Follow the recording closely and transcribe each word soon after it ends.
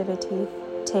Positivity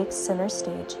takes center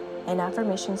stage, and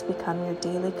affirmations become your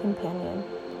daily companion.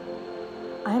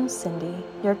 I'm Cindy,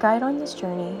 your guide on this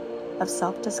journey of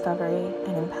self-discovery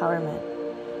and empowerment.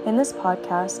 In this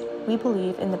podcast, we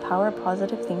believe in the power of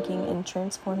positive thinking and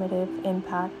transformative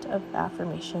impact of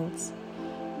affirmations.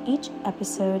 Each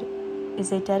episode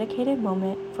is a dedicated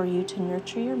moment for you to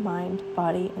nurture your mind,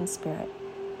 body, and spirit.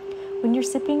 When you're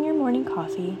sipping your morning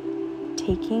coffee,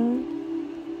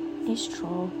 taking a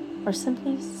stroll, or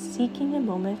simply seeking a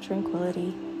moment of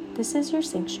tranquility, this is your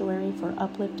sanctuary for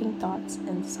uplifting thoughts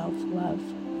and self-love.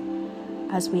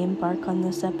 As we embark on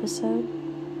this episode,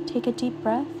 take a deep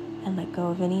breath and let go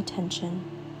of any tension.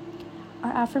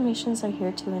 Our affirmations are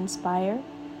here to inspire,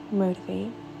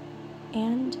 motivate,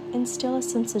 and instill a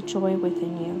sense of joy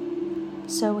within you.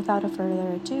 So without a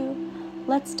further ado,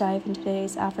 let's dive into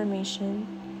today's affirmation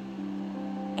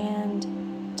and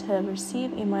to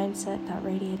receive a mindset that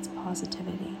radiates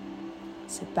positivity.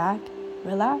 Sit back,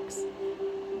 relax,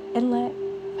 and let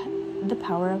the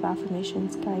power of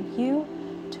affirmations guide you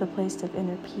to a place of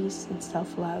inner peace and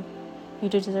self-love. You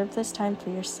deserve this time for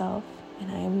yourself,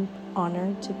 and I am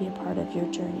honored to be a part of your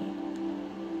journey.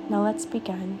 Now let's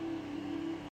begin.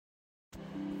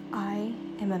 I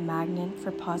am a magnet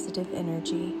for positive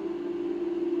energy.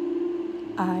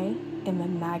 I am a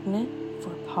magnet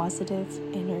for positive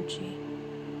energy.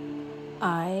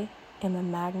 I am a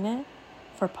magnet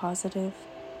for positive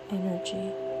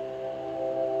energy.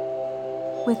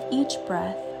 With each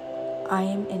breath, I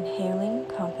am inhaling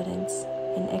confidence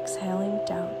and exhaling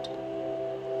doubt.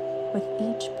 With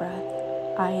each breath,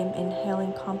 I am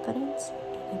inhaling confidence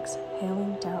and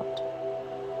exhaling doubt.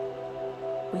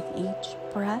 With each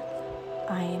breath,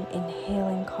 I am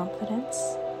inhaling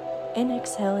confidence and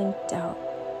exhaling doubt.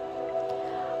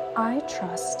 I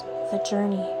trust the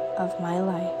journey of my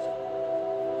life.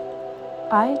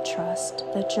 I trust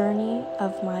the journey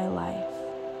of my life.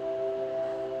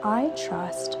 I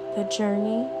trust the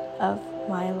journey of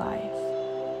my life.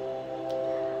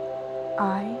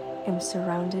 I am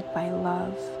surrounded by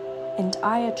love, and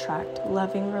I attract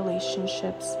loving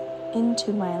relationships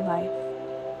into my life.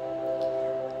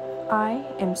 I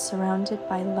am surrounded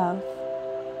by love,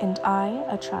 and I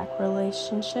attract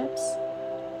relationships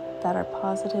that are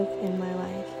positive in my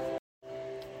life.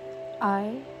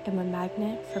 I am a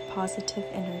magnet for positive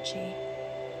energy.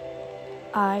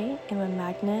 I am a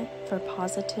magnet for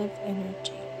positive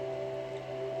energy.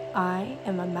 I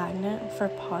am a magnet for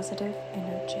positive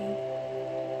energy.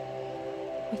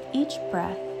 With each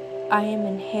breath, I am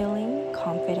inhaling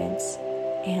confidence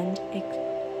and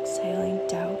exhaling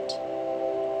doubt.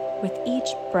 With each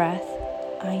breath,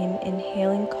 I am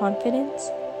inhaling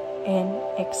confidence and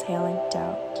exhaling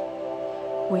doubt.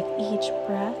 With each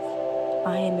breath,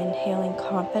 I am inhaling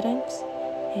confidence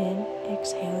and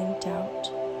exhaling doubt.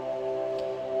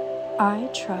 I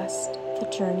trust the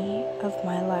journey of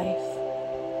my life.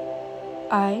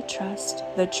 I trust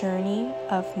the journey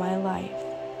of my life.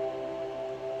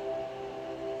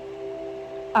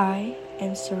 I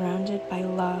am surrounded by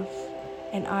love,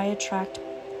 and I attract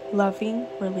loving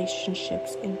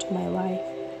relationships into my life.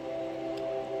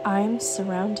 I am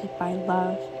surrounded by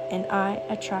love, and I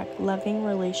attract loving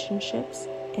relationships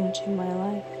into my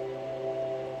life.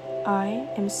 I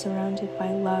am surrounded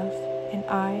by love, and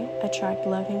I attract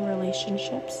loving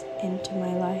relationships into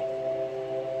my life.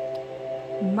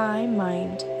 My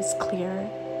mind is clear,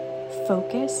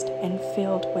 focused, and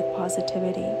filled with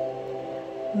positivity.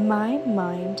 My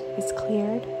mind is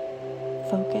cleared,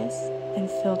 focused, and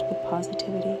filled with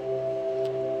positivity.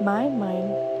 My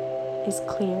mind is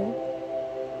clear,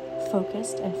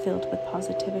 focused, and filled with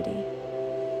positivity.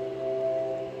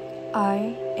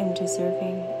 I am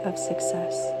deserving of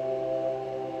success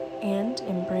and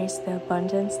embrace the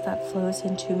abundance that flows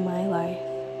into my life.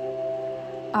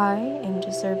 I am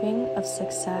deserving of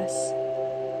success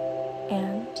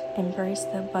and embrace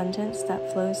the abundance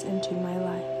that flows into my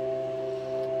life.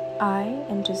 I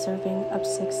am deserving of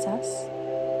success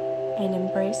and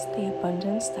embrace the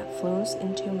abundance that flows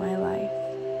into my life.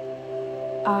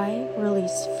 I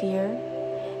release fear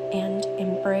and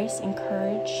embrace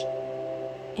courage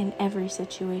in every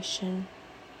situation.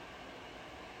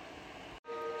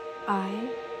 I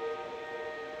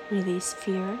release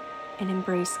fear and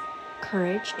embrace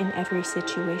courage in every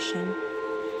situation.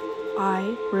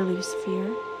 I release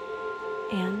fear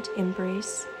and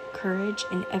embrace courage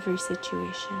in every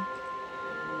situation.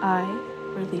 I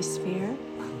release fear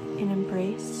and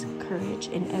embrace courage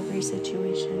in every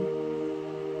situation.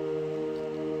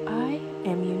 I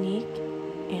am unique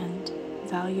and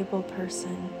valuable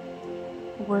person,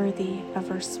 worthy of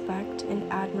respect and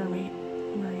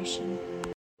admiration.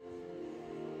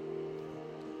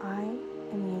 I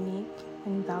am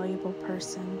valuable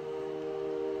person,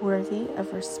 worthy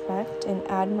of respect and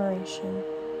admiration.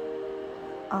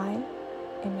 I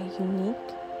am a unique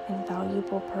and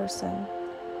valuable person,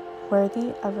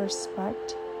 worthy of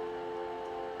respect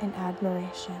and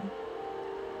admiration.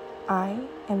 I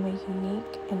am a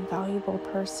unique and valuable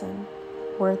person,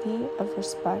 worthy of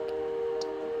respect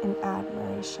and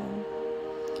admiration.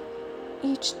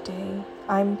 Each day,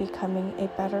 I'm becoming a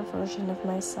better version of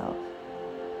myself.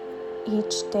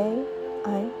 Each day,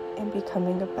 I am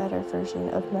becoming a better version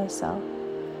of myself.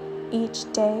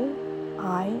 Each day,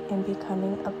 I am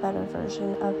becoming a better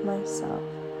version of myself.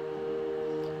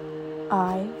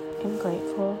 I am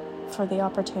grateful for the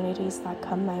opportunities that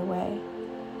come my way,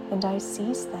 and I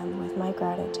seize them with my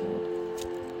gratitude.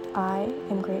 I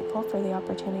am grateful for the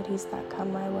opportunities that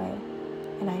come my way,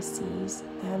 and I seize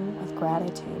them with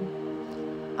gratitude.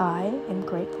 I am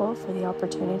grateful for the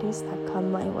opportunities that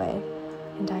come my way,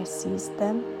 and I seize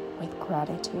them with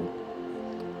gratitude.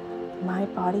 My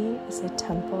body is a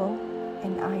temple,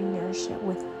 and I nourish it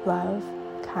with love,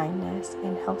 kindness,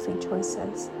 and healthy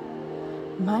choices.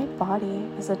 My body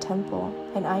is a temple,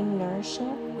 and I nourish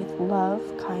it with love,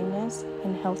 kindness,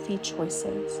 and healthy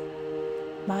choices.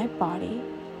 My body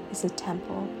is a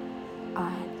temple, and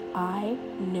I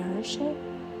nourish it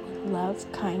with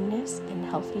love, kindness, and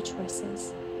healthy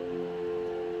choices.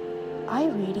 I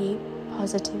radiate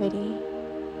positivity,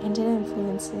 and it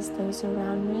influences those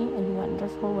around me in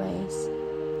wonderful ways.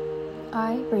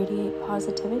 I radiate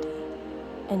positivity,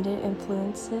 and it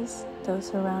influences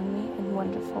those around me in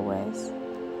wonderful ways.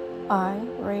 I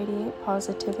radiate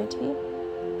positivity,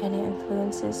 and it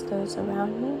influences those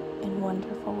around me in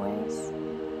wonderful ways.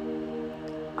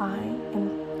 I am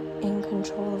in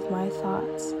control of my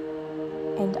thoughts,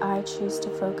 and I choose to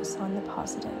focus on the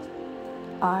positive.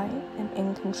 I am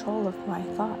in control of my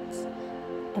thoughts,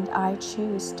 and I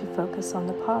choose to focus on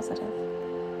the positive.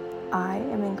 I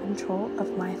am in control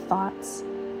of my thoughts,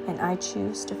 and I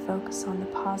choose to focus on the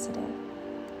positive.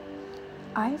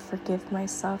 I forgive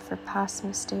myself for past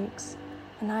mistakes,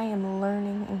 and I am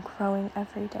learning and growing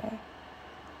every day.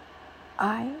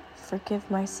 I forgive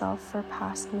myself for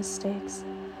past mistakes,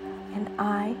 and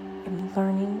I am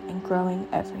learning and growing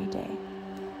every day.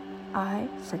 I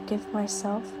forgive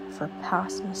myself for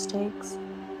past mistakes,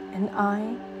 and I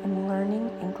am learning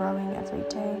and growing every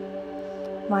day.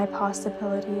 My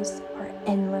possibilities are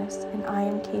endless, and I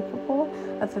am capable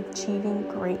of achieving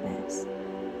greatness.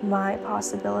 My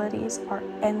possibilities are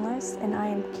endless, and I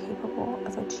am capable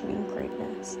of achieving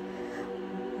greatness.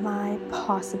 My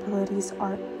possibilities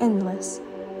are endless,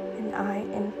 and I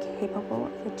am capable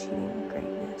of achieving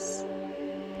greatness.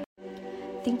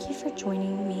 Thank you for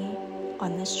joining me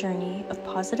on this journey of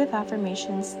positive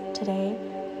affirmations today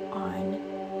on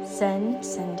Zen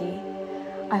Cindy.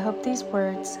 I hope these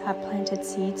words have planted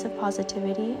seeds of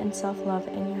positivity and self-love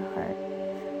in your heart.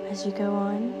 As you go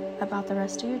on about the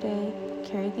rest of your day,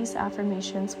 carry these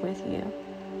affirmations with you,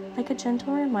 like a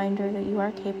gentle reminder that you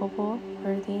are capable,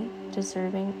 worthy,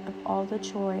 deserving of all the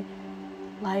joy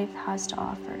life has to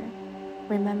offer.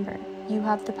 Remember, you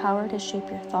have the power to shape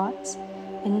your thoughts,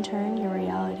 in turn your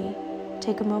reality.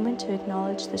 Take a moment to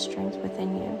acknowledge the strength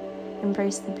within you.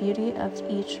 Embrace the beauty of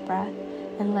each breath,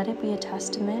 and let it be a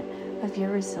testament of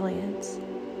your resilience.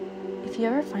 If you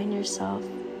ever find yourself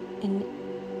in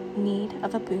need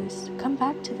of a boost, come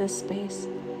back to this space.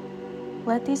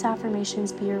 Let these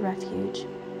affirmations be your refuge,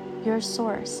 your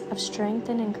source of strength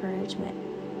and encouragement.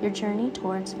 Your journey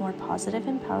towards more positive,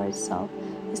 empowered self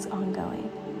is ongoing,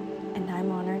 and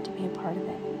I'm honored to be a part of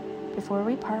it. Before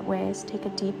we part ways, take a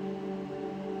deep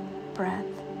breath.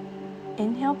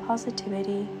 Inhale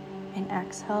positivity and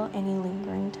exhale any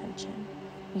lingering tension.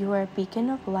 You are a beacon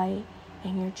of light,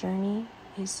 and your journey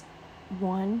is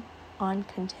one on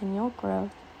continual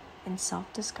growth and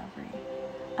self-discovery.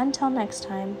 Until next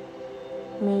time,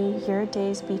 may your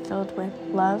days be filled with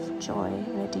love, joy,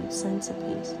 and a deep sense of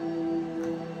peace.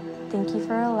 Thank you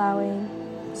for allowing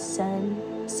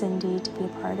Zen Cindy to be a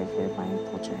part of your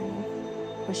mindful journey.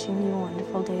 Wishing you a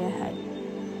wonderful day ahead.